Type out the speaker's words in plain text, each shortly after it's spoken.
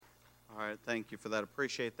right, thank you for that.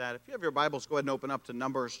 Appreciate that. If you have your Bibles, go ahead and open up to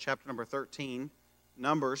Numbers chapter number 13.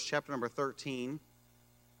 Numbers chapter number 13.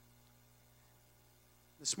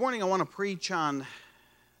 This morning I want to preach on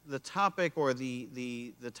the topic, or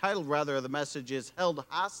the title rather of the message is Held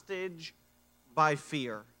Hostage by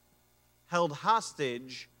Fear. Held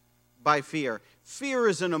hostage by fear. Fear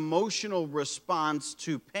is an emotional response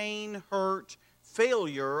to pain, hurt,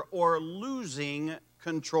 failure, or losing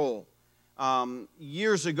control.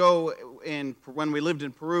 Years ago, when we lived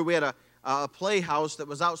in Peru, we had a playhouse that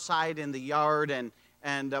was outside in the yard, and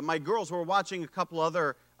my girls were watching a couple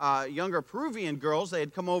other younger Peruvian girls. They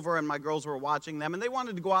had come over, and my girls were watching them, and they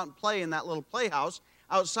wanted to go out and play in that little playhouse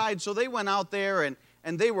outside. So they went out there, and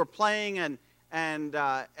they were playing, and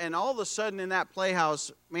all of a sudden in that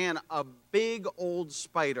playhouse, man, a big old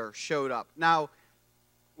spider showed up. Now,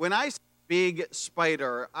 when I say big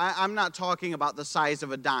spider, I'm not talking about the size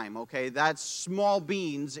of a dime, okay? That's small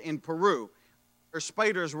beans in Peru. Our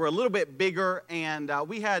spiders were a little bit bigger, and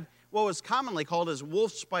we had what was commonly called as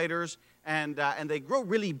wolf spiders, and they grow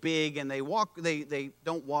really big, and they walk. They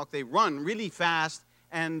don't walk. They run really fast,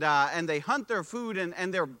 and they hunt their food,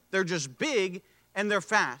 and they're just big and they're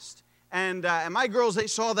fast. And my girls, they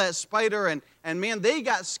saw that spider, and man, they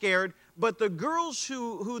got scared. But the girls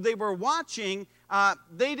who they were watching,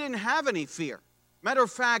 they didn't have any fear. Matter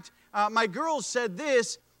of fact, my girls said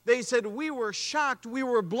this. They said, we were shocked, we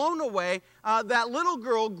were blown away. That little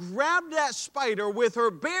girl grabbed that spider with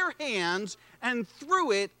her bare hands and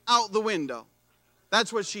threw it out the window.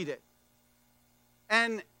 That's what she did.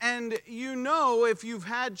 And you know, if you've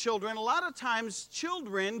had children, a lot of times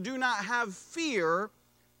children do not have fear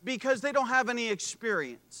because they don't have any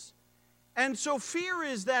experience. And so fear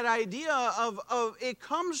is that idea of it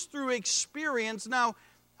comes through experience. Now,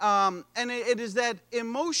 and it is that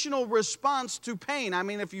emotional response to pain. I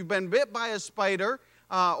mean, if you've been bit by a spider,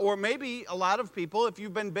 or maybe a lot of people, if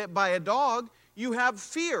you've been bit by a dog, you have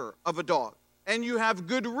fear of a dog. And you have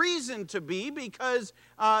good reason to be, because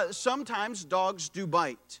sometimes dogs do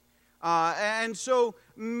bite. And so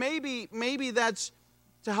maybe that's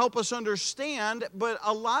to help us understand, but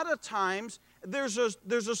a lot of times there's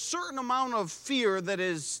a certain amount of fear that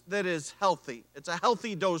is healthy. It's a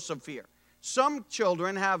healthy dose of fear. Some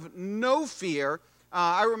children have no fear.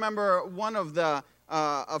 I remember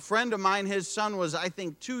a friend of mine, his son was, I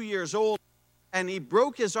think, 2 years old, and he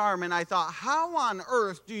broke his arm, and I thought, how on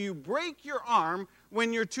earth do you break your arm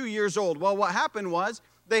when you're 2 years old? Well, what happened was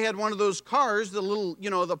they had one of those cars, the little,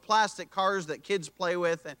 the plastic cars that kids play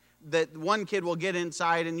with, and that one kid will get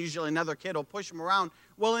inside and usually another kid will push him around.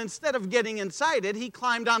 Well, instead of getting inside it, he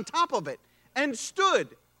climbed on top of it and stood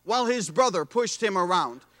while his brother pushed him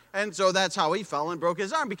around. And so that's how he fell and broke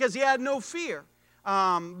his arm, because he had no fear.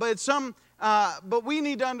 But we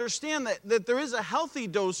need to understand that there is a healthy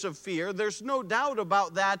dose of fear. There's no doubt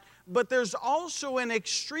about that. But there's also an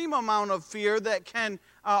extreme amount of fear that can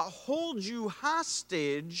hold you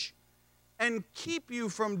hostage and keep you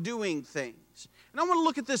from doing things. And I want to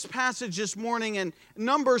look at this passage this morning in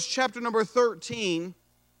Numbers chapter number 13.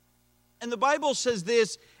 And the Bible says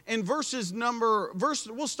this in we'll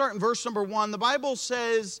start in verse number 1. The Bible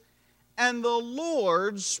says, and the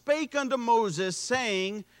Lord spake unto Moses,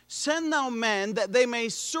 saying, send thou men that they may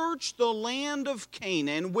search the land of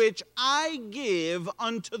Canaan, which I give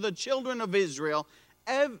unto the children of Israel.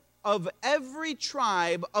 Of every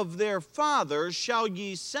tribe of their fathers shall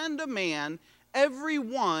ye send a man, every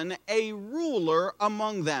one a ruler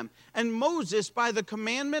among them. And Moses, by the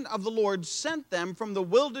commandment of the Lord, sent them from the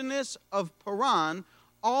wilderness of Paran.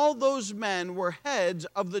 All those men were heads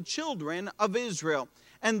of the children of Israel.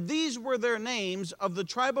 And these were their names: of the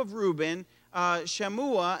tribe of Reuben,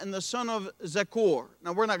 Shammua, and the son of Zakur.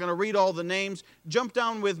 Now, we're not going to read all the names. Jump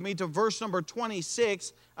down with me to verse number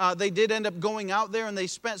 26. They did end up going out there, and they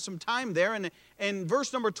spent some time there. And in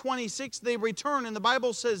verse number 26, they return, and the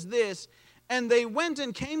Bible says this, and they went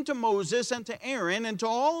and came to Moses and to Aaron and to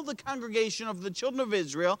all the congregation of the children of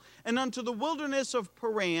Israel and unto the wilderness of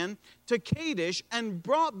Paran to Kadesh, and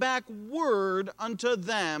brought back word unto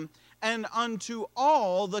them and unto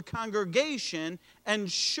all the congregation,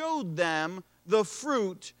 and showed them the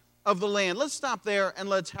fruit of the land. Let's stop there and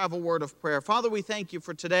let's have a word of prayer. Father, we thank you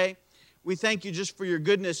for today. We thank you just for your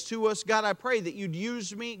goodness to us. God, I pray that you'd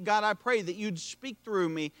use me. God, I pray that you'd speak through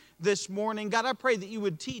me this morning. God, I pray that you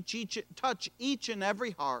would touch each and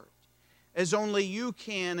every heart as only you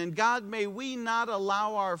can. And God, may we not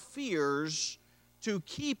allow our fears to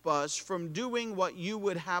keep us from doing what you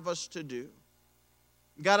would have us to do.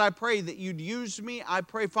 God, I pray that you'd use me. I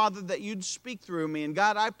pray, Father, that you'd speak through me. And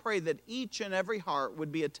God, I pray that each and every heart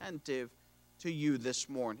would be attentive to you this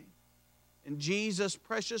morning. In Jesus'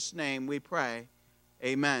 precious name we pray,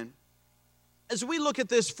 amen. As we look at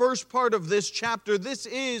this first part of this chapter, this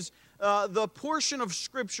is the portion of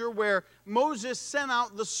Scripture where Moses sent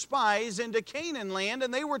out the spies into Canaan land,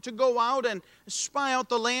 and they were to go out and spy out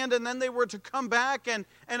the land, and then they were to come back, and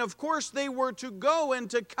of course they were to go and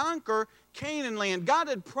to conquer Canaan land. God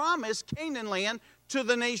had promised Canaan land to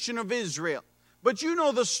the nation of Israel. But you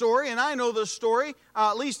know the story, and I know the story.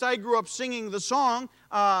 At least I grew up singing the song.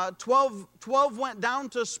 12 went down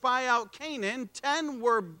to spy out Canaan. 10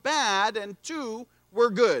 were bad, and 2 were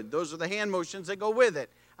good. Those are the hand motions that go with it.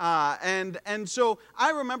 And so I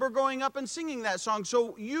remember growing up and singing that song.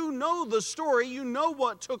 So you know the story. You know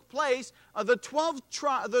what took place. The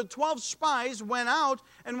 12 spies went out,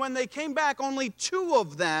 and when they came back, only 2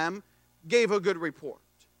 of them gave a good report.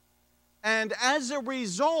 And as a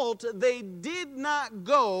result, they did not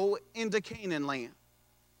go into Canaan land.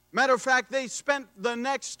 Matter of fact, they spent the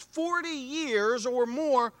next 40 years or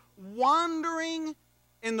more wandering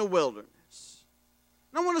in the wilderness.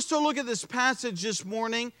 And I want us to look at this passage this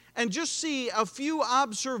morning and just see a few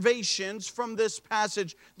observations from this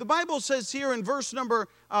passage. The Bible says here in verse number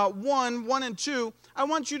 1 and 2, I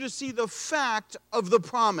want you to see the fact of the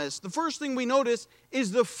promise. The first thing we notice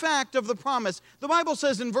is the fact of the promise. The Bible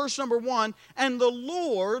says in verse number 1, "And the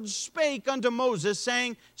Lord spake unto Moses,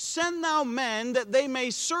 saying, Send thou men, that they may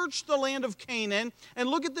search the land of Canaan." And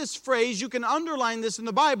look at this phrase, you can underline this in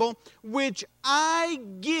the Bible, "which I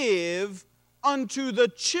give unto the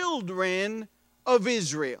children of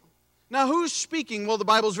Israel." Now, who's speaking? Well, the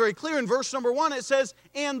Bible's very clear. In verse number 1, it says,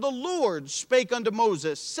 "And the Lord spake unto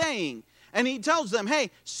Moses, saying," and he tells them, hey,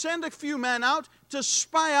 send a few men out to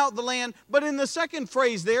spy out the land. But in the second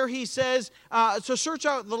phrase there, he says, to search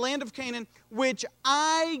out the land of Canaan, "which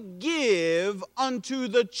I give unto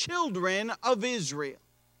the children of Israel."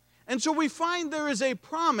 And so we find there is a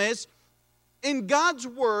promise in God's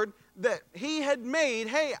word that he had made.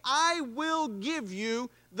 Hey, I will give you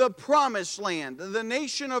the promised land. The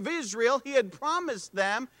nation of Israel, he had promised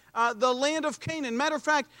them the land of Canaan. Matter of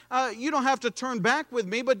fact, you don't have to turn back with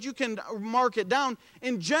me, but you can mark it down.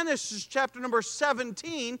 In Genesis chapter number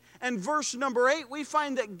 17 and verse number 8, we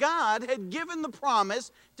find that God had given the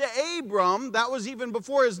promise to Abram, that was even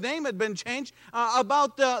before his name had been changed,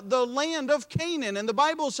 about the land of Canaan. And the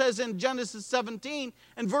Bible says in Genesis 17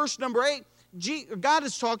 and verse number 8, God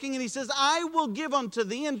is talking, and he says, "I will give unto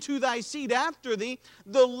thee and to thy seed after thee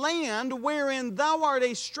the land wherein thou art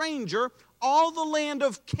a stranger, all the land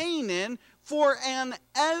of Canaan, for an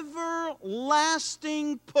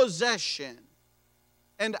everlasting possession,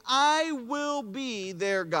 and I will be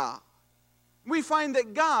their God." We find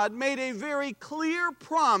that God made a very clear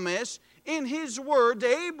promise in his word to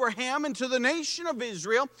Abraham and to the nation of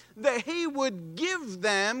Israel that he would give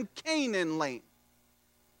them Canaan land.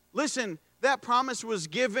 Listen, that promise was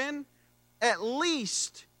given at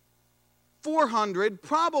least 400,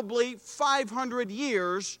 probably 500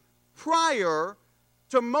 years prior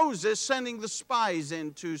to Moses sending the spies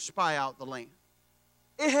in to spy out the land.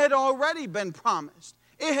 It had already been promised.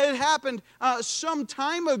 It had happened some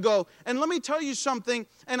time ago. And let me tell you something,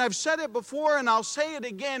 and I've said it before and I'll say it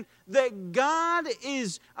again, that God's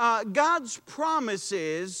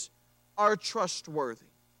promises are trustworthy.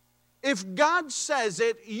 If God says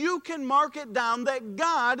it, you can mark it down that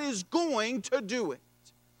God is going to do it.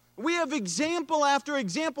 We have example after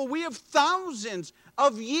example. We have thousands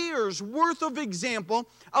of years worth of example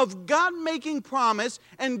of God making promise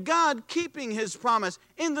and God keeping his promise.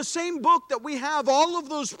 In the same book that we have all of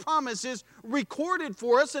those promises recorded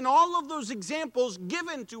for us and all of those examples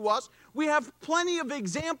given to us, we have plenty of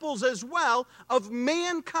examples as well of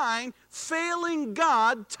mankind failing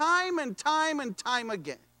God time and time and time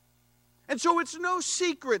again. And so it's no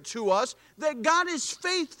secret to us that God is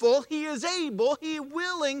faithful, he is able, he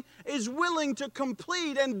is willing to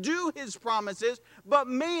complete and do his promises. But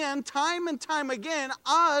man, time and time again,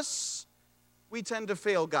 we tend to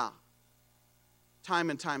fail God. Time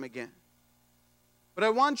and time again. But I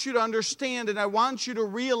want you to understand and I want you to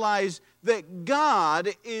realize that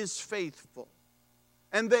God is faithful.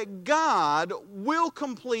 And that God will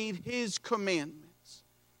complete his commandments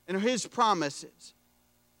and his promises.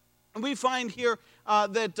 And we find here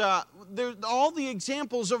that all the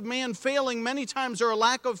examples of man failing many times are a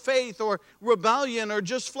lack of faith or rebellion or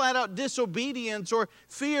just flat out disobedience or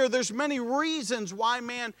fear. There's many reasons why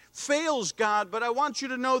man fails God, but I want you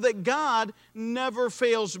to know that God never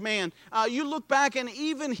fails man. You look back, and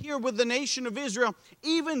even here with the nation of Israel,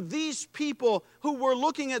 even these people who were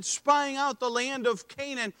looking at spying out the land of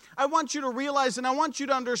Canaan, I want you to realize and I want you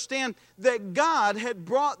to understand that God had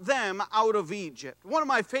brought them out of Egypt. One of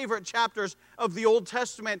my favorite chapters of the Old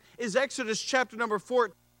Testament is Exodus chapter number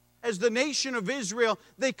 14. As the nation of Israel,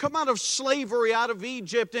 they come out of slavery out of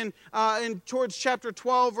Egypt, and towards chapter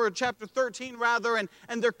 12 or chapter 13 rather, and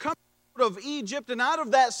they're coming out of Egypt and out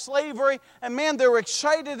of that slavery, and man, they're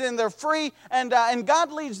excited and they're free, and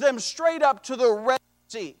God leads them straight up to the Red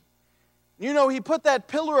Sea. You know, He put that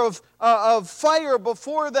pillar of fire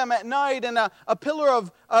before them at night and a pillar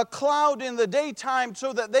of cloud in the daytime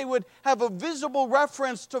so that they would have a visible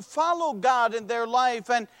reference to follow God in their life.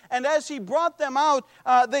 And as He brought them out,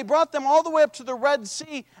 they brought them all the way up to the Red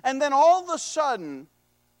Sea. And then all of a sudden,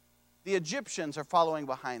 the Egyptians are following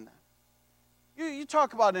behind them. You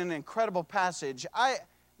talk about an incredible passage. I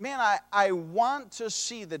want to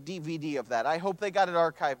see the DVD of that. I hope they got it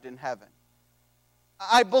archived in heaven.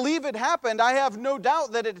 I believe it happened. I have no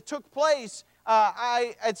doubt that it took place.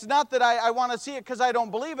 It's not that I want to see it because I don't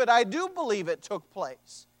believe it. I do believe it took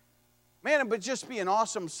place. Man, it would just be an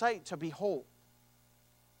awesome sight to behold.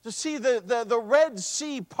 To see the Red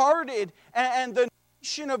Sea parted and the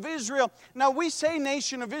nation of Israel. Now, we say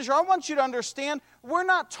nation of Israel. I want you to understand, we're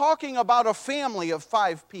not talking about a family of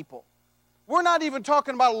 5 people. We're not even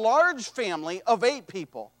talking about a large family of 8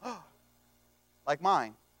 people, like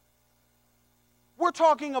mine. We're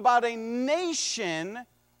talking about a nation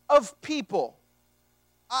of people.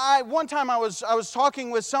 One time I was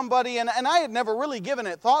talking with somebody, and I had never really given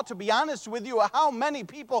it thought, to be honest with you, how many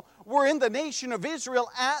people were in the nation of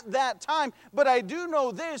Israel at that time. But I do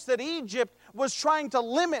know this, that Egypt was trying to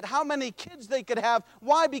limit how many kids they could have.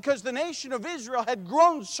 Why? Because the nation of Israel had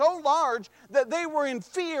grown so large that they were in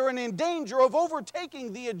fear and in danger of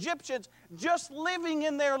overtaking the Egyptians just living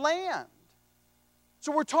in their land.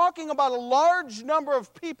 So we're talking about a large number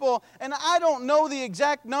of people, and I don't know the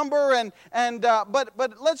exact number,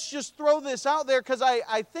 but let's just throw this out there because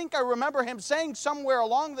I think I remember him saying somewhere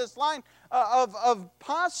along this line of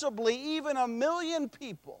possibly even 1 million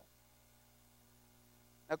people.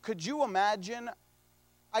 Now, could you imagine?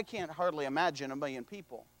 I can't hardly imagine 1 million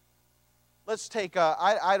people. Let's take,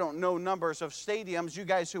 I don't know numbers of stadiums. You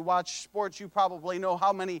guys who watch sports, you probably know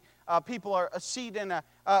how many people are a seat in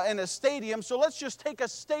a stadium. So let's just take a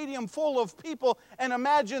stadium full of people and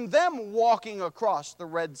imagine them walking across the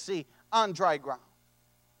Red Sea on dry ground.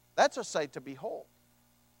 That's a sight to behold.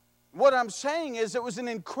 What I'm saying is it was an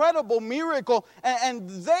incredible miracle, and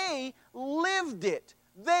they lived it.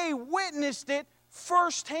 They witnessed it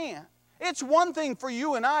firsthand. It's one thing for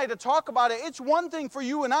you and I to talk about it. It's one thing for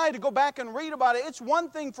you and I to go back and read about it. It's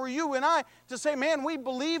one thing for you and I to say, man, we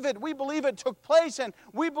believe it. We believe it took place, and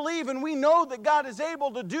we believe and we know that God is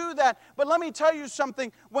able to do that. But let me tell you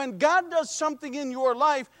something. When God does something in your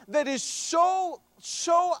life that is so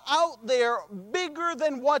out there, bigger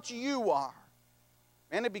than what you are,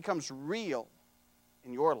 man, it becomes real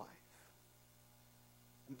in your life.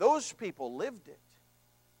 And those people lived it.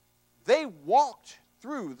 They walked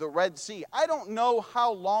through the Red Sea. I don't know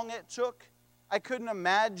how long it took. I couldn't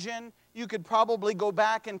imagine. You could probably go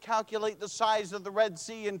back and calculate the size of the Red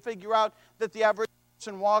Sea and figure out that the average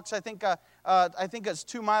person walks, I think it's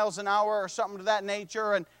 2 miles an hour or something to that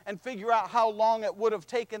nature, and figure out how long it would have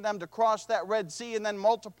taken them to cross that Red Sea, and then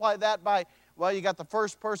multiply that by, well, you got the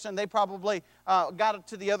first person. They probably got it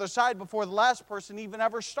to the other side before the last person even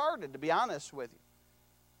ever started, to be honest with you.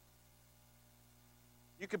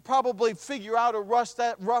 You could probably figure out a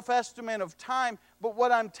rough estimate of time, but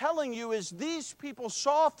what I'm telling you is these people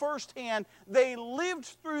saw firsthand. They lived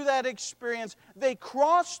through that experience. They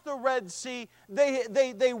crossed the Red Sea.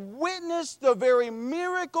 They witnessed the very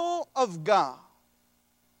miracle of God.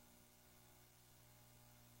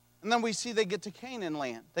 And then we see they get to Canaan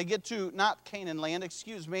land. They get to, not Canaan land,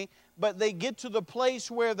 excuse me, but they get to the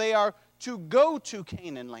place where they are to go to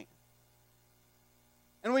Canaan land.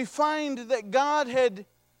 And we find that God had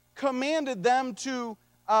commanded them to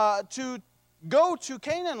go to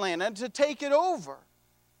Canaan land and to take it over.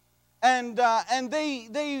 And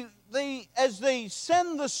they as they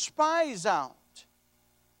send the spies out,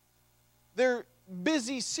 they're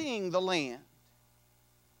busy seeing the land.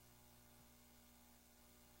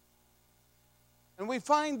 And we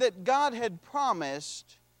find that God had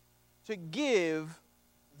promised to give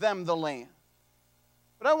them the land.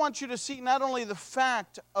 But I want you to see not only the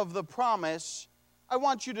fact of the promise, I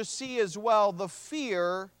want you to see as well the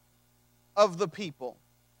fear of the people.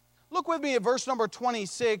 Look with me at verse number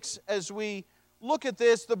 26 as we look at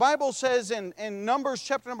this. The Bible says in Numbers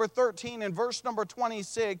chapter number 13 and verse number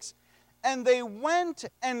 26, And they went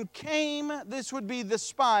and came, this would be the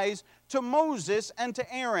spies, to Moses and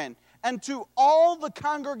to Aaron, and to all the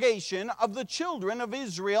congregation of the children of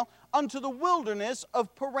Israel unto the wilderness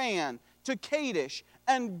of Paran, to Kadesh,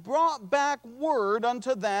 and brought back word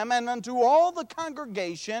unto them and unto all the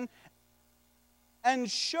congregation,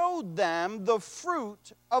 and showed them the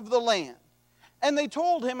fruit of the land. And they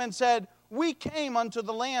told him and said, We came unto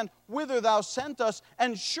the land whither thou sent us,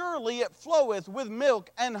 and surely it floweth with milk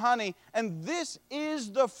and honey, and this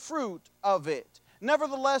is the fruit of it.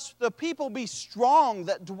 Nevertheless, the people be strong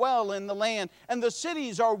that dwell in the land, and the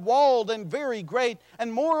cities are walled and very great.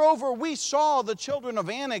 And moreover, we saw the children of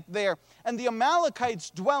Anak there, and the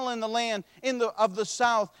Amalekites dwell in the land of the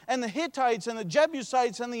south, and the Hittites and the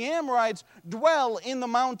Jebusites and the Amorites dwell in the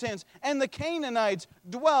mountains, and the Canaanites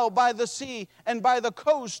dwell by the sea and by the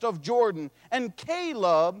coast of Jordan. And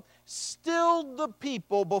Caleb stilled the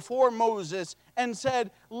people before Moses and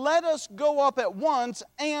said, Let us go up at once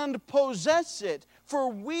and possess it, for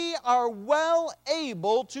we are well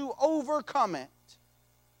able to overcome it.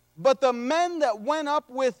 But the men that went up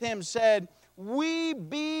with him said, We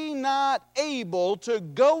be not able to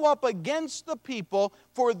go up against the people,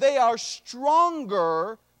 for they are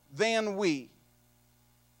stronger than we.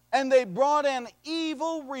 And they brought an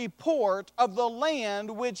evil report of the land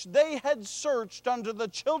which they had searched unto the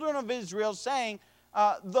children of Israel, saying,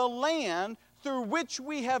 The land through which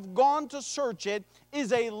we have gone to search it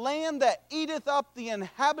is a land that eateth up the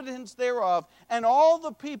inhabitants thereof, and all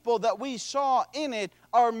the people that we saw in it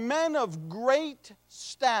are men of great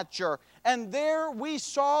stature. And there we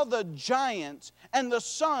saw the giants and the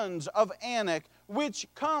sons of Anak, which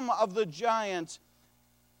come of the giants,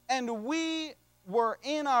 and we were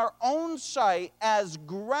in our own sight as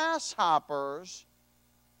grasshoppers,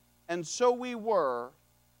 and so we were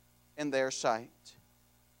in their sight.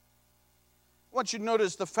 I want you to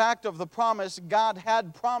notice the fact of the promise. God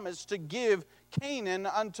had promised to give Canaan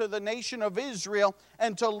unto the nation of Israel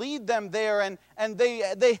and to lead them there, and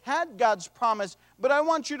they had God's promise. But I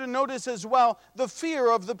want you to notice as well the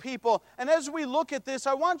fear of the people. And as we look at this,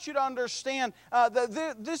 I want you to understand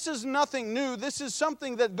that this is nothing new. This is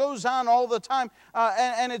something that goes on all the time,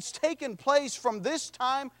 and it's taken place from this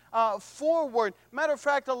time forward. Matter of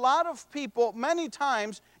fact, a lot of people, many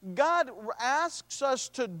times, God asks us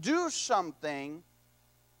to do something.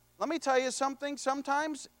 Let me tell you something.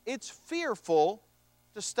 Sometimes it's fearful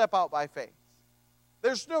to step out by faith.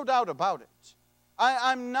 There's no doubt about it.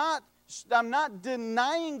 I'm not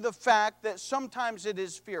denying the fact that sometimes it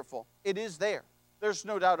is fearful. It is there. There's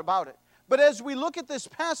no doubt about it. But as we look at this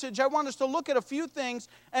passage, I want us to look at a few things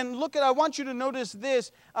and I want you to notice this,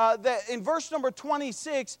 that in verse number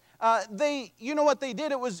 26, you know what they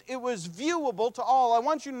did? It was viewable to all. I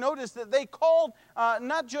want you to notice that they called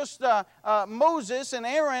not just Moses and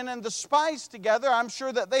Aaron and the spies together. I'm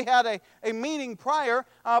sure that they had a meeting prior,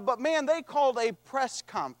 but man, they called a press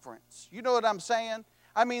conference. You know what I'm saying?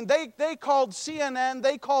 I mean, they called CNN,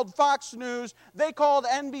 they called Fox News, they called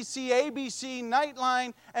NBC, ABC,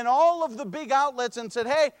 Nightline, and all of the big outlets and said,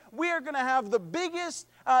 hey, we are going to have the biggest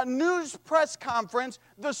news press conference.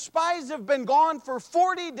 The spies have been gone for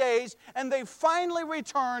 40 days, and they finally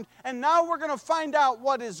returned, and now we're going to find out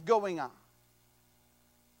what is going on.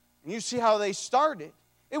 And you see how they started.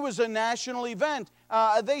 It was a national event.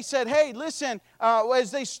 They said, hey, listen,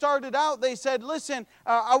 as they started out, they said, listen,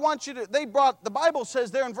 I want you to, the Bible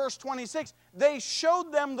says there in verse 26, they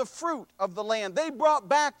showed them the fruit of the land. They brought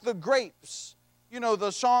back the grapes. You know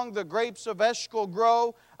the song, The Grapes of Eshcol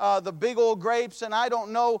Grow, the big old grapes, and I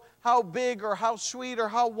don't know how big or how sweet or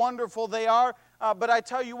how wonderful they are, but I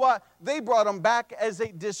tell you what, they brought them back as a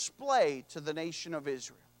display to the nation of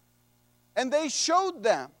Israel. And they showed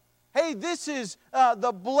them, hey, this is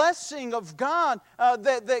the blessing of God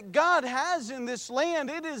that God has in this land.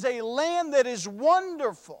 It is a land that is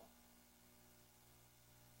wonderful.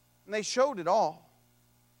 And they showed it all.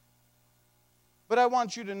 But I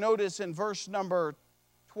want you to notice in verse number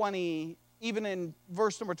 20, even in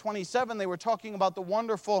verse number 27, they were talking about the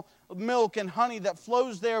wonderful milk and honey that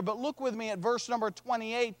flows there. But look with me at verse number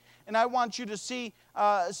 28, and I want you to see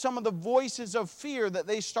some of the voices of fear that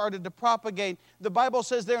they started to propagate. The Bible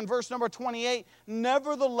says there in verse number 28,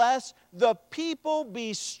 nevertheless, the people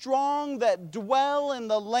be strong that dwell in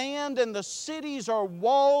the land, and the cities are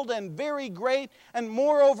walled and very great. And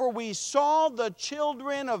moreover, we saw the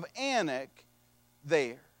children of Anak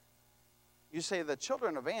there. You say, the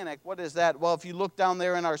children of Anak, what is that? Well, if you look down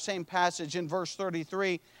there in our same passage in verse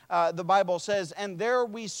 33, the Bible says, and there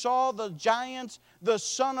we saw the giants, the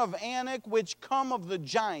son of Anak, which come of the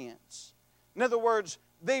giants. In other words,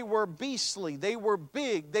 They were beastly. They were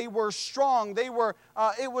big. They were strong. It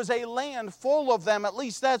was a land full of them. At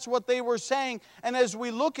least that's what they were saying. And as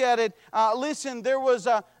we look at it, listen, there was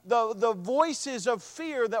the voices of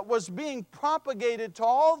fear that was being propagated to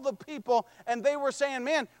all the people. And they were saying,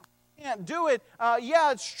 man, can't do it.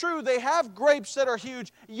 Yeah, it's true. They have grapes that are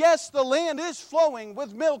huge. Yes, the land is flowing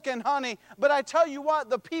with milk and honey. But I tell you what,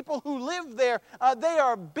 the people who live there, they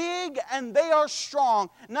are big and they are strong.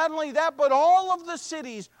 Not only that, but all of the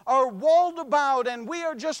cities are walled about, and we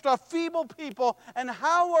are just a feeble people. And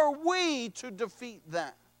how are we to defeat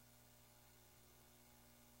them?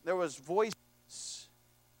 There was voices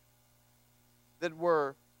that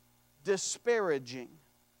were disparaging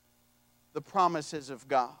the promises of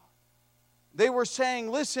God. They were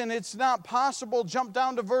saying, listen, it's not possible. Jump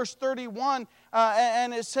down to verse 31,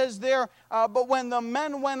 and it says there, but when the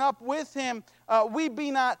men went up with him, we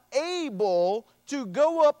be not able to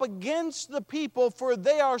go up against the people, for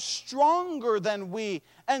they are stronger than we.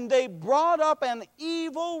 And they brought up an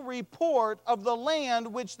evil report of the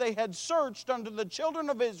land which they had searched unto the children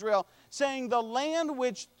of Israel, saying, the land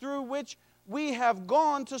through which we have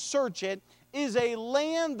gone to search it is a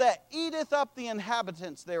land that eateth up the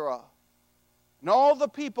inhabitants thereof. And all the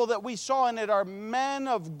people that we saw in it are men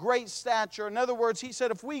of great stature. In other words, he said,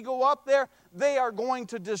 if we go up there, they are going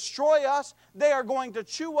to destroy us, they are going to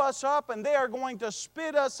chew us up, and they are going to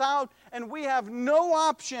spit us out, and we have no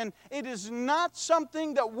option. It is not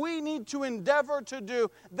something that we need to endeavor to do.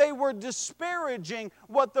 They were disparaging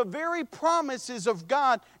what the very promises of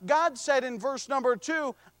God. God said in verse number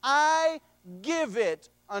 2, I give it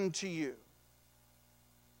unto you.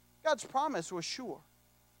 God's promise was sure.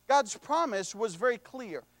 God's promise was very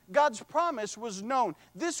clear. God's promise was known.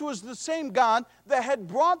 This was the same God that had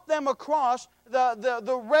brought them across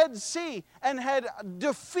the Red Sea and had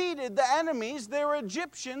defeated the enemies, their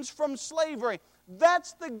Egyptians, from slavery.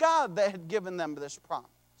 That's the God that had given them this promise.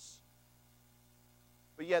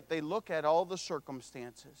 But yet they look at all the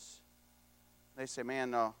circumstances. They say,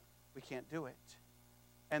 man, no, we can't do it.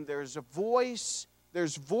 And there's voices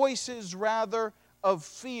of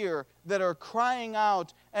fear that are crying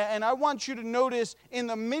out. And I want you to notice in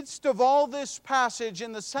the midst of all this passage,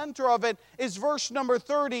 in the center of it is verse number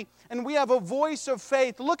 30, and we have a voice of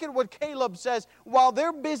faith. Look at what Caleb says. While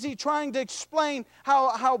they're busy trying to explain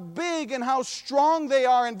how big and how strong they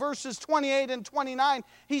are in verses 28 and 29,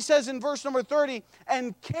 he says in verse number 30,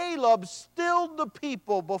 and Caleb stilled the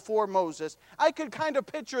people before Moses. I could kind of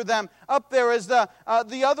picture them up there as the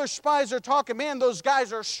other spies are talking. Man, those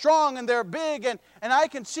guys are strong and they're big, and I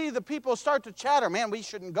can see the people start to chatter. Man, we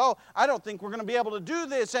shouldn't go. I don't think we're going to be able to do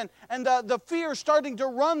this. And the fear starting to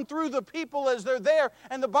run through the people as they're there.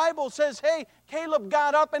 And the Bible says, hey, Caleb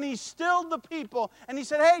got up and he stilled the people. And he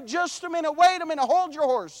said, hey, just a minute, wait a minute, hold your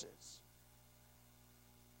horses.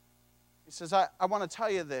 He says, I want to tell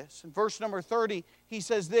you this. In verse number 30, he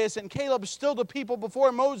says this, and Caleb stilled the people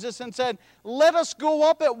before Moses and said, let us go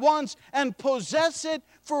up at once and possess it,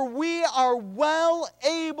 for we are well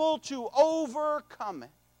able to overcome it.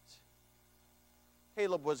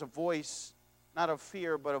 Caleb was a voice, not of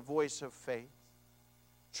fear, but a voice of faith.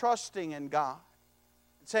 Trusting in God.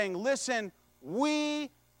 Saying, listen, we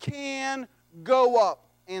can go up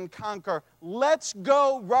and conquer. Let's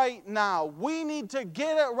go right now. We need to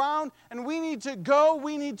get around and we need to go.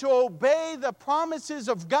 We need to obey the promises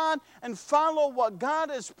of God and follow what God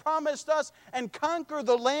has promised us and conquer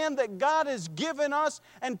the land that God has given us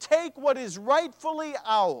and take what is rightfully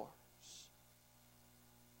ours.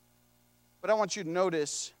 But I want you to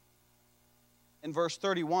notice in verse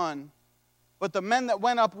 31, but the men that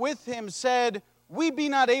went up with him said, we be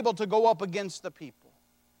not able to go up against the people.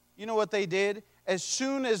 You know what they did? As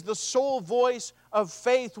soon as the sole voice of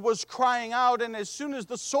faith was crying out, and as soon as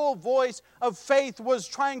the sole voice of faith was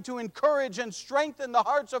trying to encourage and strengthen the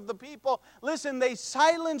hearts of the people, listen, they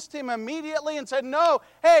silenced him immediately and said, no,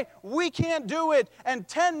 hey, we can't do it. And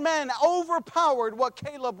 10 men overpowered what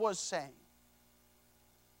Caleb was saying.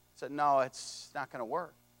 Said, no, it's not going to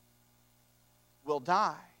work. We'll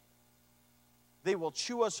die. They will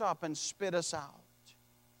chew us up and spit us out.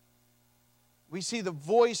 We see the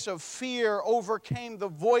voice of fear overcame the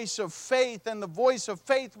voice of faith, and the voice of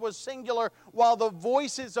faith was singular, while the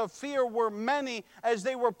voices of fear were many as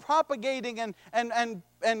they were propagating and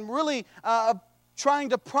really trying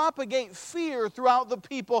to propagate fear throughout the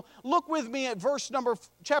people. Look with me at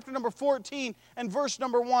chapter number 14 and verse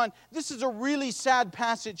number 1. This is a really sad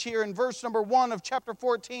passage here in verse number 1 of chapter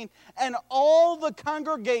 14. And all the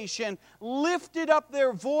congregation lifted up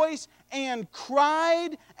their voice and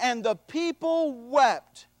cried, and the people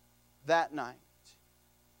wept that night.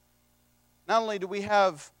 Not only do we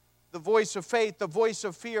have the voice of faith, the voice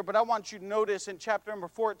of fear. But I want you to notice in chapter number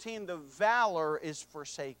 14, the valor is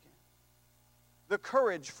forsaken. The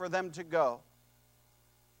courage for them to go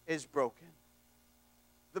is broken.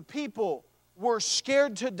 The people were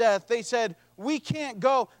scared to death. They said, we can't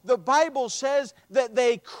go. The Bible says that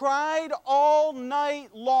they cried all night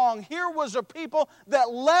long. Here was a people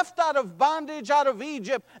that left out of bondage out of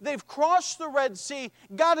Egypt. They've crossed the Red Sea.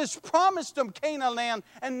 God has promised them Canaan land,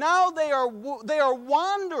 and now they are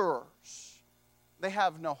wanderers. They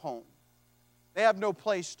have no home. They have no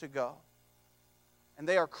place to go. And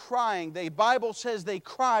they are crying. The Bible says they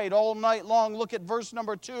cried all night long. Look at verse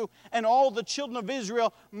number 2. And all the children of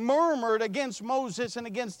Israel murmured against Moses and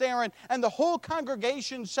against Aaron. And the whole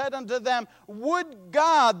congregation said unto them, would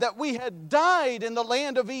God that we had died in the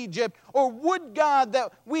land of Egypt, or would God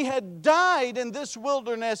that we had died in this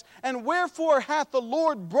wilderness. And wherefore hath the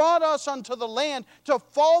Lord brought us unto the land to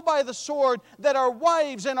fall by the sword, that our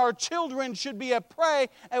wives and our children should be a prey?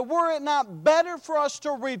 And were it not better for us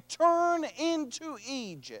to return into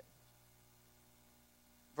Egypt?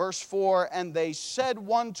 Verse 4, and they said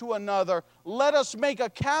one to another, let us make a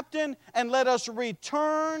captain, and let us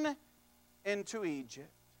return into Egypt.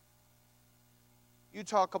 You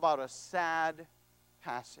talk about a sad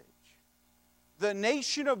passage. The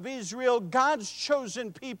nation of Israel, God's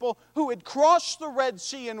chosen people who had crossed the Red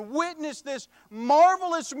Sea and witnessed this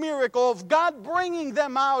marvelous miracle of God bringing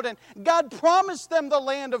them out, and God promised them the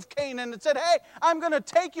land of Canaan and said, hey, I'm going to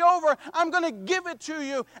take you over, I'm going to give it to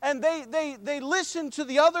you. And they listened to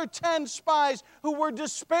the other 10 spies who were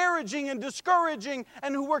disparaging and discouraging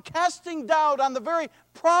and who were casting doubt on the very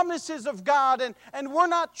promises of God, and we're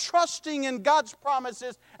not trusting in God's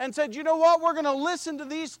promises, and said, you know what, we're going to listen to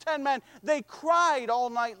these 10 men. They cried all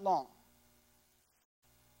night long.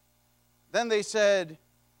 Then they said,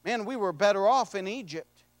 man, we were better off in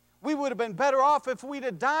Egypt. We would have been better off if we'd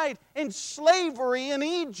have died in slavery in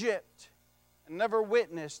Egypt and never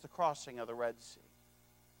witnessed the crossing of the Red Sea.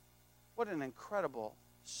 What an incredible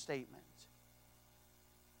statement.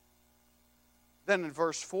 Then in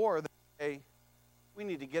verse 4, they say, we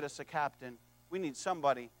need to get us a captain. We need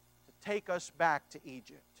somebody to take us back to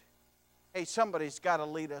Egypt. Hey, somebody's got to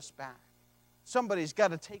lead us back. Somebody's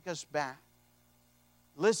got to take us back.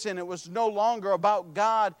 Listen, it was no longer about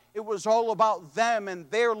God. It was all about them and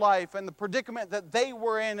their life and the predicament that they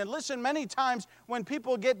were in. And listen, many times when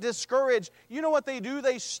people get discouraged, you know what they do?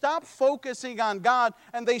 They stop focusing on God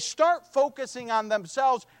and they start focusing on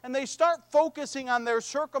themselves, and they start focusing on their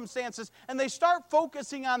circumstances, and they start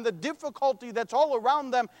focusing on the difficulty that's all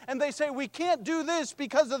around them. And they say, we can't do this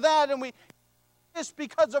because of that, and we this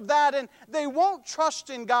because of that, and they won't trust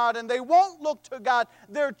in God, and they won't look to God.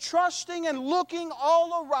 They're trusting and looking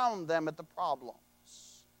all around them at the problems.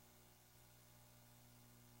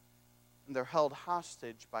 And they're held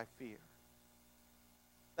hostage by fear.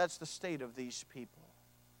 That's the state of these people.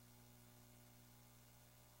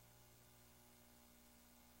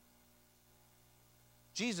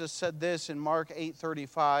 Jesus said this in Mark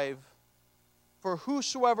 8:35, for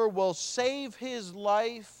whosoever will save his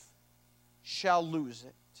life shall lose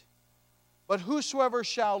it. But whosoever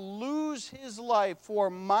shall lose his life for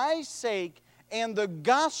my sake and the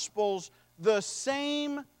gospel's, the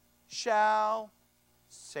same shall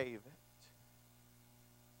save it.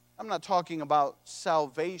 I'm not talking about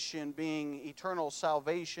salvation being eternal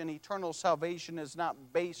salvation. Eternal salvation is not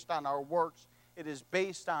based on our works. It is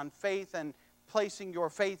based on faith and placing your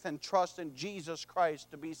faith and trust in Jesus Christ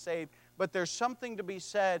to be saved. But there's something to be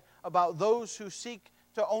said about those who seek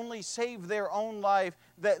to only save their own life,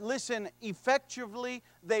 that, listen, effectively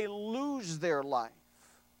they lose their life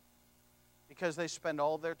because they spend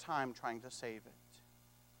all their time trying to save it.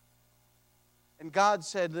 And God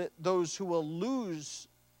said that those who will lose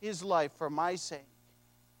his life for my sake,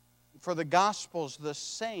 for the gospel's, the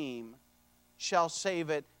same shall save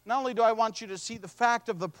it. Not only do I want you to see the fact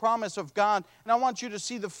of the promise of God, and I want you to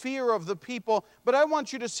see the fear of the people, but I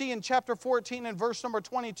want you to see in chapter 14 and verse number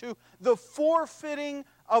 22, the forfeiting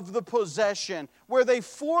of the possession, where they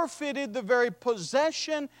forfeited the very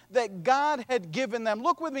possession that God had given them.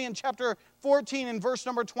 Look with me in chapter 14 and verse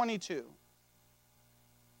number 22.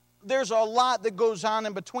 There's a lot that goes on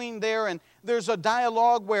in between there, and there's a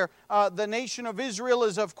dialogue where the nation of Israel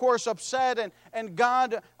is, of course, upset, and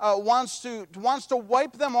God wants to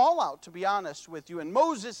wipe them all out, to be honest with you. And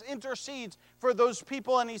Moses intercedes for those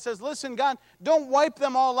people, and he says, listen, God, don't wipe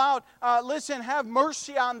them all out. Listen, have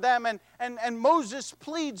mercy on them. And Moses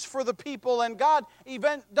pleads for the people, and God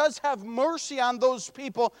does have mercy on those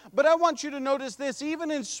people. But I want you to notice this,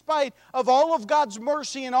 even in spite of all of God's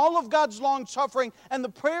mercy and all of God's long suffering and the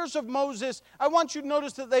prayers of Moses, I want you to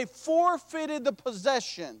notice that they forfeited the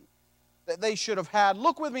possession that they should have had.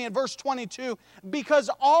 Look with me in verse 22. Because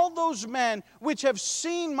all those men which have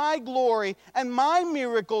seen my glory and my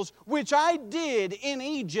miracles, which I did in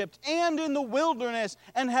Egypt and in the wilderness,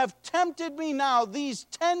 and have tempted me now these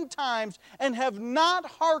 10 times, and have not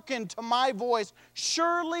hearkened to my voice,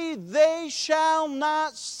 surely they shall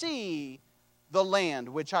not see the land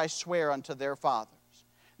which I swear unto their fathers.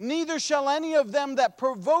 Neither shall any of them that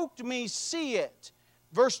provoked me see it.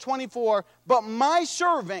 Verse 24, but my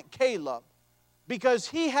servant Caleb, because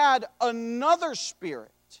he had another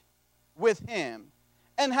spirit with him,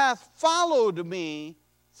 and hath followed me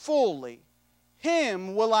fully,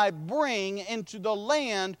 him will I bring into the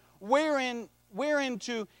land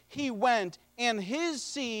whereinto he went, and his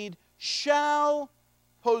seed shall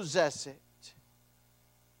possess it.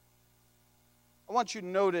 I want you to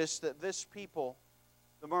notice that this people,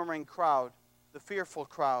 the murmuring crowd, the fearful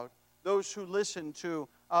crowd, those who listened to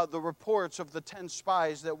the reports of the 10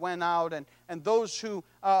 spies that went out, and those who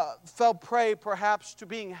fell prey perhaps to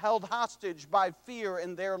being held hostage by fear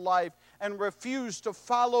in their life and refused to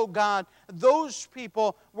follow God, those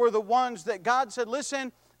people were the ones that God said,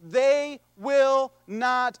 listen, they will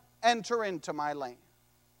not enter into my land.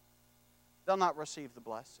 They'll not receive the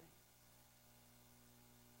blessing.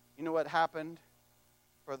 You know what happened?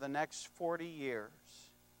 For the next 40 years,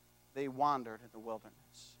 they wandered in the wilderness.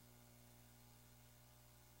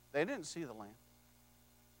 They didn't see the land.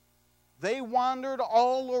 They wandered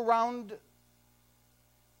all around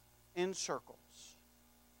in circles,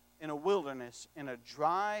 in a wilderness, in a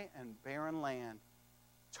dry and barren land,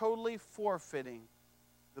 totally forfeiting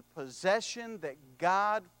the possession that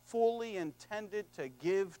God fully intended to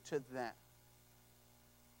give to them.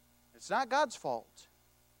 It's not God's fault.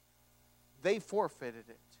 They forfeited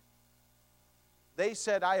it. They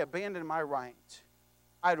said, I abandoned my right.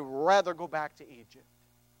 I'd rather go back to Egypt.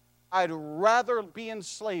 I'd rather be in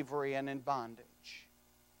slavery and in bondage.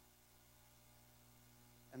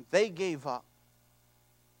 And they gave up.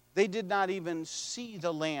 They did not even see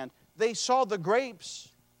the land. They saw the grapes.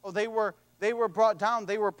 Oh, they were brought down.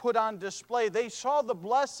 They were put on display. They saw the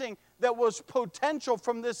blessing that was potential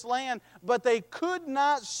from this land, but they could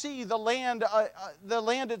not see the land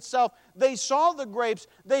itself. They saw the grapes.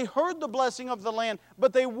 They heard the blessing of the land,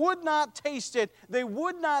 but they would not taste it. They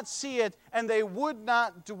would not see it, and they would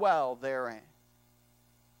not dwell therein.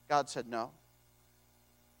 God said no.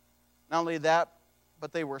 Not only that,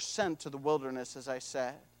 but they were sent to the wilderness, as I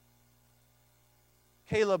said.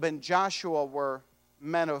 Caleb and Joshua were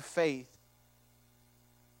men of faith.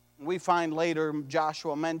 We find later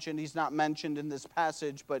Joshua mentioned, he's not mentioned in this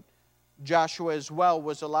passage, but Joshua as well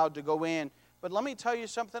was allowed to go in. But let me tell you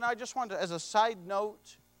something, I just wanted to, as a side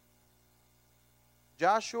note,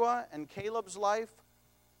 Joshua and Caleb's life,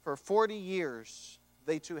 for 40 years,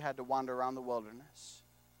 they too had to wander around the wilderness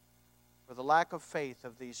for the lack of faith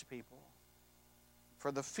of these people,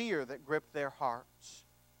 for the fear that gripped their hearts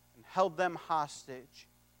and held them hostage,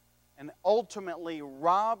 and ultimately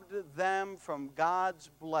robbed them from God's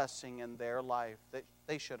blessing in their life that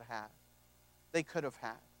they should have had. They could have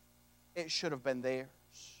had. It should have been theirs.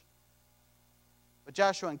 But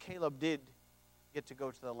Joshua and Caleb did get to go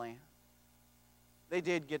to the land. They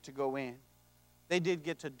did get to go in. They did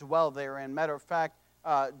get to dwell therein. Matter of fact,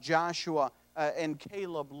 Joshua and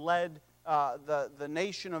Caleb led the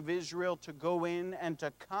nation of Israel to go in and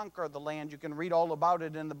to conquer the land. You can read all about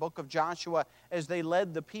it in the book of Joshua as they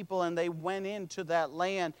led the people and they went into that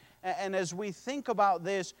land. And as we think about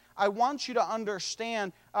this, I want you to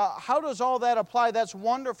understand, how does all that apply? That's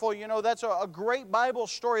wonderful. You know, that's a great Bible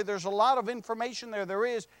story. There's a lot of information there. There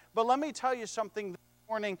is. But let me tell you something this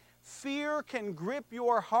morning. Fear can grip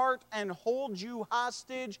your heart and hold you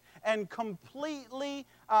hostage and completely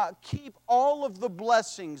keep all of the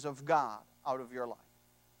blessings of God out of your life.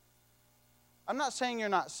 I'm not saying you're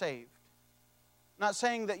not saved. I'm not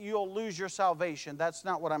saying that you'll lose your salvation. That's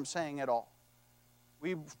not what I'm saying at all.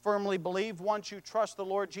 We firmly believe once you trust the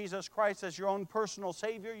Lord Jesus Christ as your own personal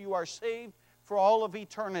Savior, you are saved for all of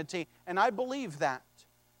eternity. And I believe that.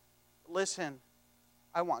 Listen,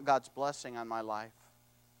 I want God's blessing on my life.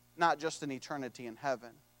 Not just an eternity in heaven.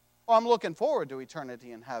 Oh, I'm looking forward to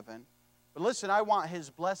eternity in heaven. But listen, I want His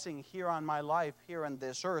blessing here on my life, here on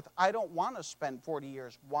this earth. I don't want to spend 40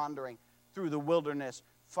 years wandering through the wilderness,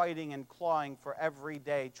 fighting and clawing for every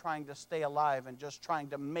day, trying to stay alive and just trying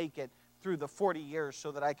to make it through the 40 years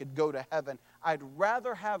so that I could go to heaven. I'd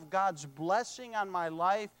rather have God's blessing on my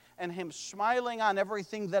life and Him smiling on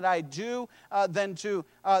everything that I do than to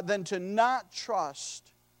not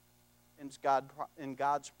trust in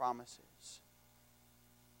God's promises.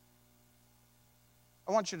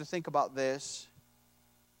 I want you to think about this.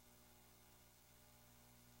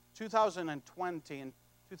 2020 and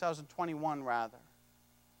 2021 rather,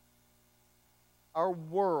 our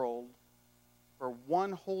world for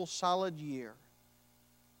one whole solid year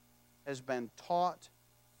has been taught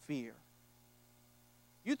fear.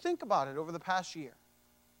 You think about it over the past year.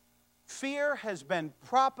 Fear has been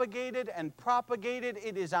propagated and propagated.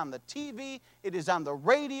 It is on the TV. It is on the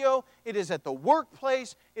radio. It is at the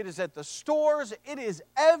workplace. It is at the stores. It is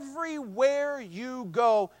everywhere you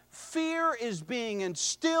go. Fear is being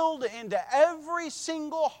instilled into every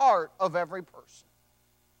single heart of every person.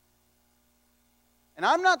 And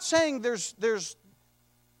I'm not saying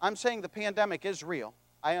I'm saying the pandemic is real.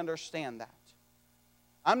 I understand that.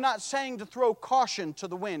 I'm not saying to throw caution to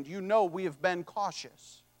the wind. You know we have been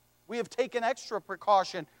cautious. We have taken extra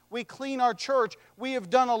precaution. We clean our church. We have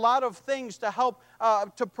done a lot of things to help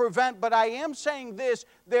to prevent. But I am saying this,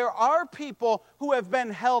 there are people who have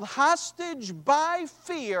been held hostage by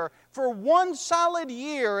fear for one solid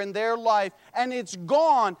year in their life, and it's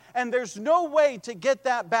gone, and there's no way to get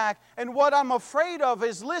that back. And what I'm afraid of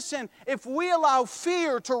is, listen, if we allow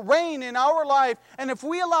fear to reign in our life, and if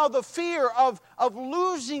we allow the fear of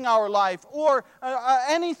losing our life or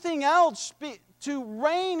anything else to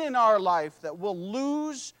reign in our life, that we'll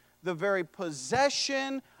lose the very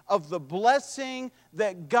possession of the blessing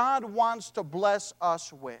that God wants to bless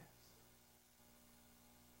us with.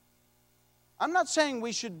 I'm not saying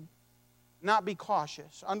we should not be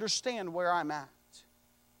cautious. Understand where I'm at.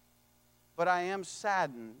 But I am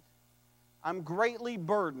saddened. I'm greatly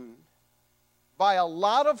burdened by a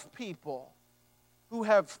lot of people who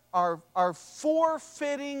are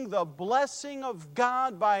forfeiting the blessing of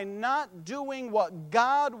God by not doing what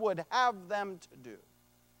God would have them to do.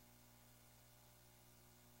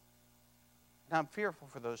 And I'm fearful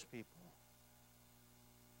for those people.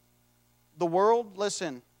 The world,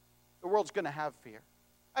 listen, the world's going to have fear.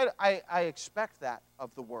 I expect that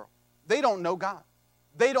of the world. They don't know God.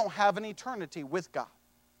 They don't have an eternity with God.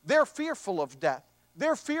 They're fearful of death.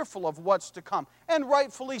 They're fearful of what's to come. And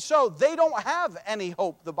rightfully so. They don't have any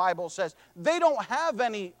hope, the Bible says. They don't have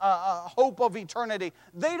any hope of eternity.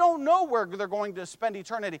 They don't know where they're going to spend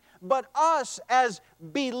eternity. But us as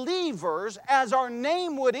believers, as our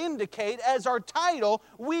name would indicate, as our title,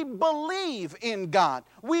 we believe in God.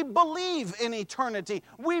 We believe in eternity.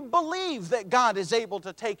 We believe that God is able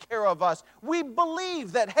to take care of us. We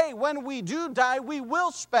believe that, hey, when we do die, we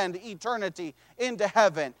will spend eternity into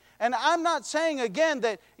heaven. And I'm not saying, again,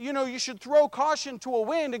 that, you should throw caution to a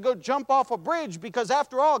wind and go jump off a bridge because,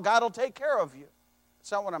 after all, God will take care of you.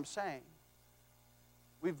 That's not what I'm saying.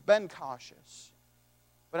 We've been cautious.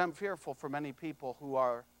 But I'm fearful for many people who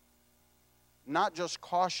are not just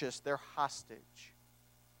cautious, they're hostage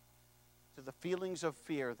to the feelings of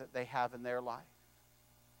fear that they have in their life.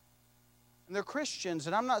 And they're Christians,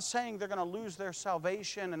 and I'm not saying they're going to lose their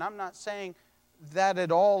salvation, and I'm not saying that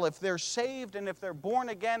at all. If they're saved and if they're born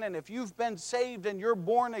again, and if you've been saved and you're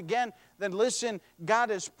born again, then listen, God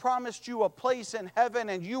has promised you a place in heaven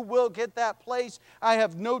and you will get that place. I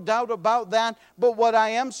have no doubt about that. But what I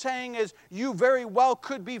am saying is you very well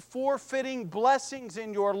could be forfeiting blessings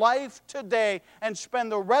in your life today and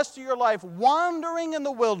spend the rest of your life wandering in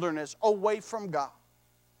the wilderness away from God.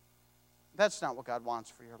 That's not what God wants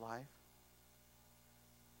for your life.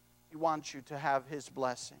 He wants you to have His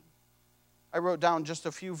blessing. I wrote down just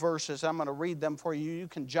a few verses. I'm going to read them for you. You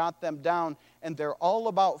can jot them down. And they're all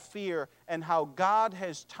about fear and how God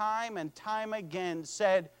has time and time again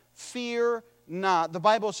said, fear not. The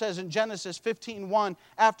Bible says in Genesis 15:1,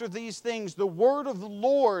 after these things, the word of the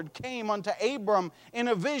Lord came unto Abram in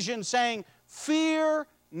a vision, saying, fear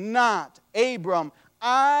not, Abram.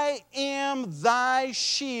 I am thy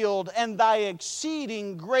shield and thy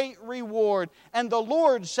exceeding great reward. And the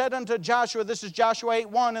Lord said unto Joshua, this is Joshua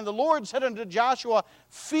 8:1, and the Lord said unto Joshua,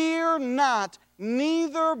 fear not,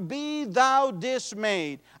 neither be thou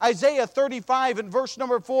dismayed. Isaiah 35 and verse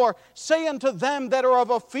number 4, say unto them that are of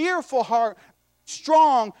a fearful heart,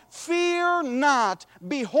 strong, fear not.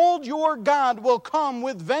 Behold, your God will come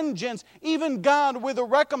with vengeance, even God with a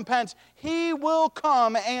recompense. He will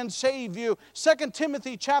come and save you. 2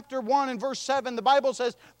 Timothy chapter 1 and verse 7, the Bible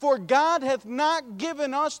says, for God hath not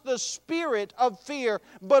given us the spirit of fear,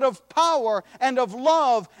 but of power and of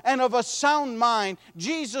love and of a sound mind.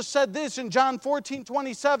 Jesus said this in John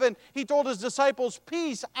 14:27. He told His disciples,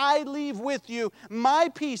 peace I leave with you, my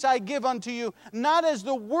peace I give unto you. Not as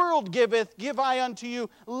the world giveth, give I unto you.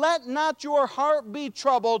 Let not your heart be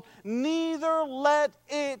troubled, neither let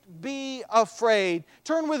it be afraid.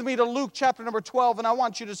 Turn with me to Luke chapter number 12, and I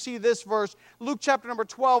want you to see this verse. Luke chapter number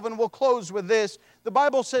 12, and we'll close with this. The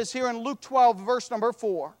Bible says here in Luke 12, verse number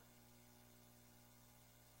 4,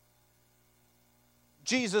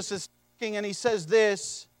 Jesus is speaking, and he says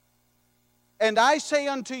this, "And I say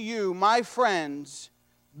unto you, my friends,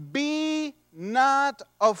 be not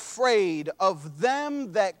afraid of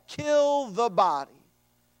them that kill the body,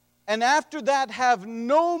 and after that have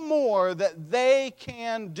no more that they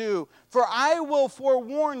can do. For I will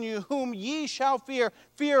forewarn you whom ye shall fear.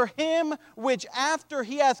 Fear him which after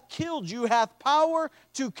he hath killed you hath power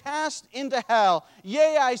to cast into hell.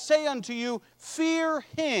 Yea, I say unto you, fear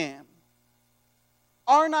him.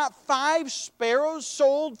 Are not 5 sparrows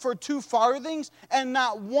sold for 2 farthings, and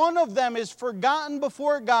not one of them is forgotten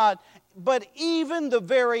before God? But even the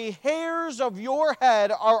very hairs of your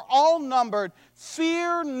head are all numbered.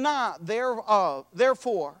 Fear not thereof.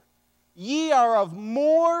 Therefore, ye are of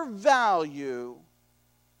more value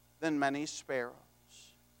than many sparrows."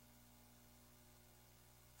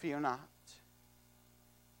 Fear not.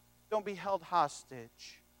 Don't be held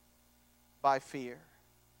hostage by fear.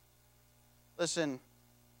 Listen,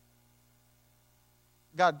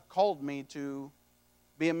 God called me to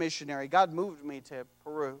be a missionary. God moved me to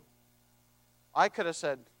Peru. I could have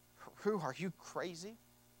said, "Peru, are you crazy?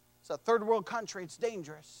 It's a third world country. It's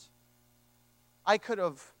dangerous." I could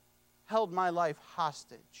have held my life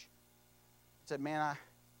hostage. I said, "Man,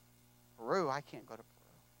 Peru, I can't go to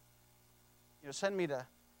Peru. You know, send me to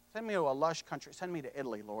a lush country. Send me to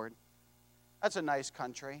Italy, Lord. That's a nice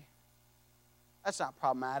country. That's not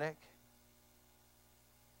problematic."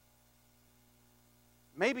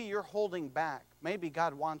 Maybe you're holding back. Maybe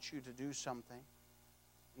God wants you to do something.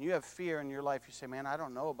 And you have fear in your life. You say, "Man, I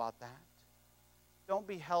don't know about that." Don't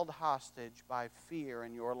be held hostage by fear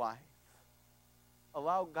in your life.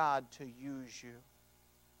 Allow God to use you.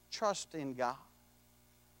 Trust in God.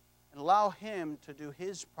 And allow Him to do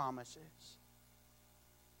His promises.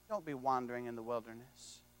 Don't be wandering in the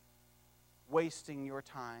wilderness, wasting your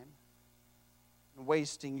time and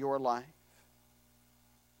wasting your life.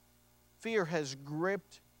 Fear has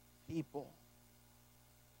gripped people.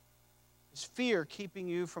 Is fear keeping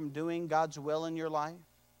you from doing God's will in your life?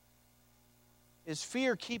 Is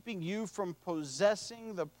fear keeping you from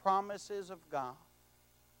possessing the promises of God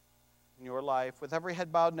in your life? With every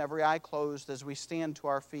head bowed and every eye closed as we stand to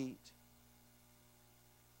our feet,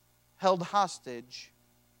 held hostage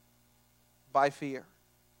by fear.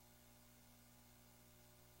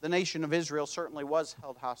 The nation of Israel certainly was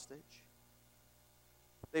held hostage.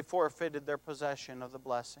 They forfeited their possession of the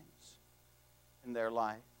blessings in their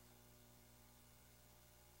life.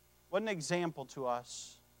 What an example to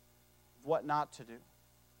us of what not to do.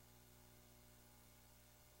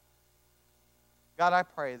 God, I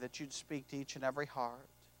pray that you'd speak to each and every heart.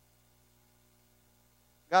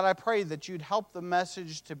 God, I pray that you'd help the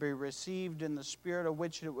message to be received in the spirit of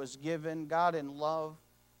which it was given. God, in love,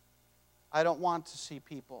 I don't want to see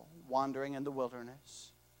people wandering in the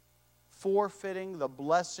wilderness, forfeiting the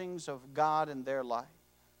blessings of God in their life,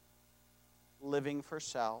 living for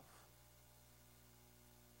self.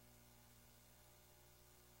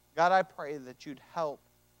 God, I pray that you'd help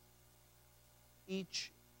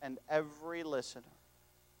each and every listener,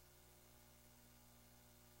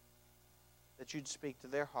 that you'd speak to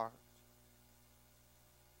their heart.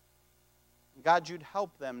 God, you'd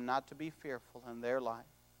help them not to be fearful in their life.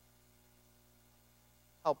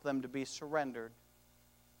 Help them to be surrendered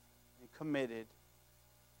and committed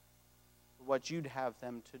to what you'd have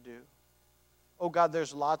them to do. Oh God,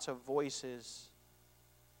 there's lots of voices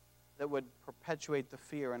that would perpetuate the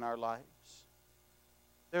fear in our lives.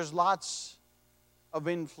 There's lots of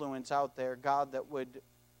influence out there, God, that would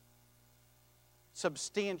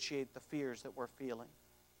substantiate the fears that we're feeling.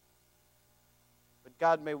 But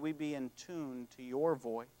God, may we be in tune to your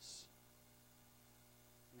voice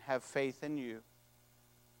and have faith in you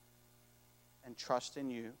and trust in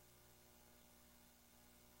you.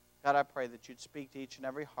 God, I pray that you'd speak to each and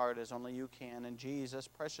every heart as only you can. In Jesus'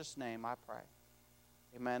 precious name I pray.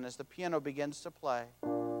 Amen. As the piano begins to play,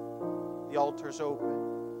 the altar's open.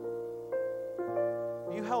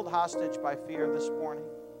 Are you held hostage by fear this morning?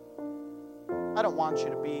 I don't want you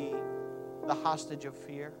to be the hostage of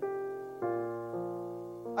fear.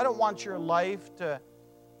 I don't want your life to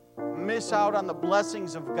miss out on the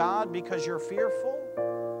blessings of God because you're fearful.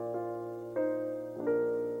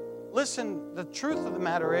 Listen, the truth of the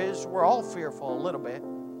matter is we're all fearful a little bit.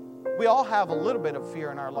 We all have a little bit of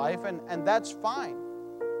fear in our life, and that's fine.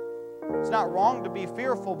 It's not wrong to be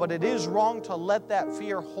fearful, but it is wrong to let that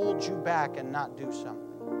fear hold you back and not do something.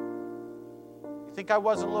 You think I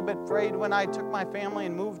wasn't a little bit afraid when I took my family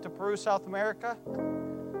and moved to Peru, South America?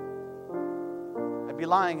 I'd be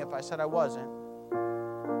lying if I said I wasn't.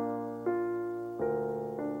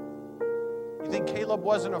 You think Caleb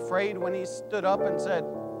wasn't afraid when he stood up and said,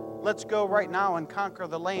 let's go right now and conquer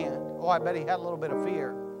the land. Oh, I bet he had a little bit of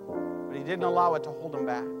fear, but he didn't allow it to hold him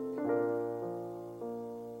back.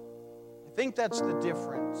 I think that's the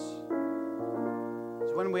difference.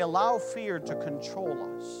 Is when we allow fear to control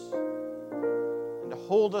us and to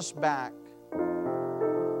hold us back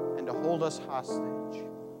and to hold us hostage.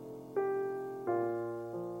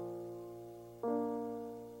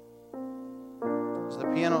 As the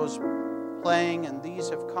piano's playing and these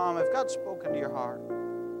have come, if God's spoken to your heart,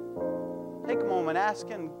 take a moment, ask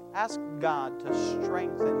God to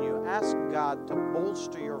strengthen you. Ask God to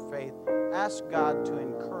bolster your faith. Ask God to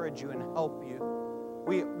encourage you and help you.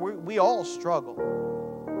 We all struggle.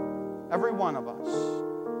 Every one of us.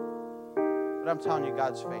 But I'm telling you,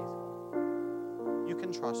 God's faithful. You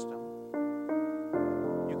can trust Him.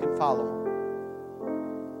 You can follow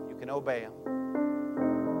Him. You can obey Him.